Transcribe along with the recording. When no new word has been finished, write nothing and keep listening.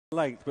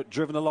length, but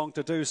driven along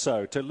to do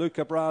so. To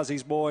Luca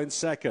Brasi's more in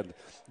second.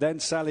 Then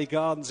Sally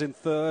Gardens in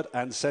third,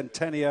 and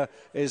Centennia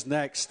is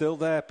next. Still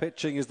there,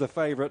 pitching is the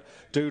favourite.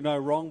 Do no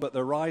wrong, but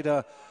the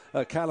rider,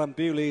 Callum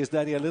Bewley, is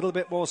getting a little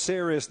bit more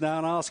serious now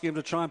and asking him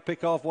to try and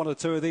pick off one or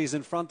two of these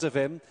in front of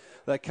him.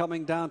 They're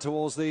coming down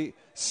towards the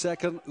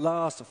second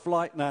last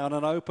flight now in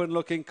an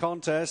open-looking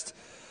contest.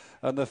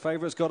 And the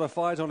favourite's got a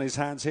fight on his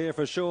hands here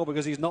for sure,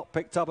 because he's not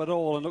picked up at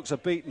all and looks a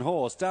beaten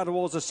horse. Down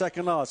towards the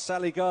second last.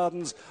 Sally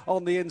Gardens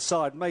on the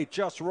inside may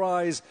just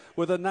rise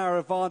with a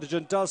narrow advantage,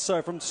 and does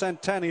so from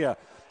Centennia.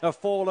 A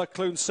faller,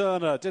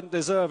 Cluncerna, didn't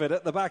deserve it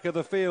at the back of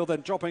the field,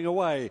 then dropping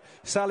away.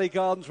 Sally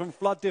Gardens from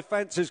Flood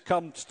Defence has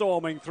come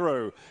storming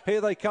through. Here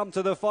they come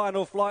to the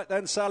final flight,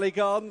 then Sally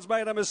Gardens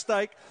made a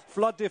mistake.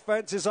 Flood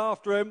Defence is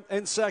after him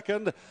in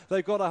second.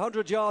 They've got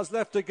 100 yards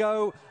left to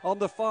go on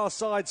the far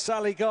side.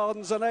 Sally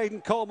Gardens and Aidan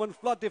Coleman,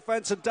 Flood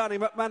Defence and Danny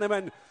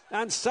McManaman.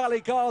 And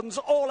Sally Gardens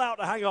all out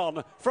to hang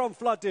on from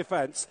Flood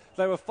Defence.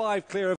 They were 5 clear of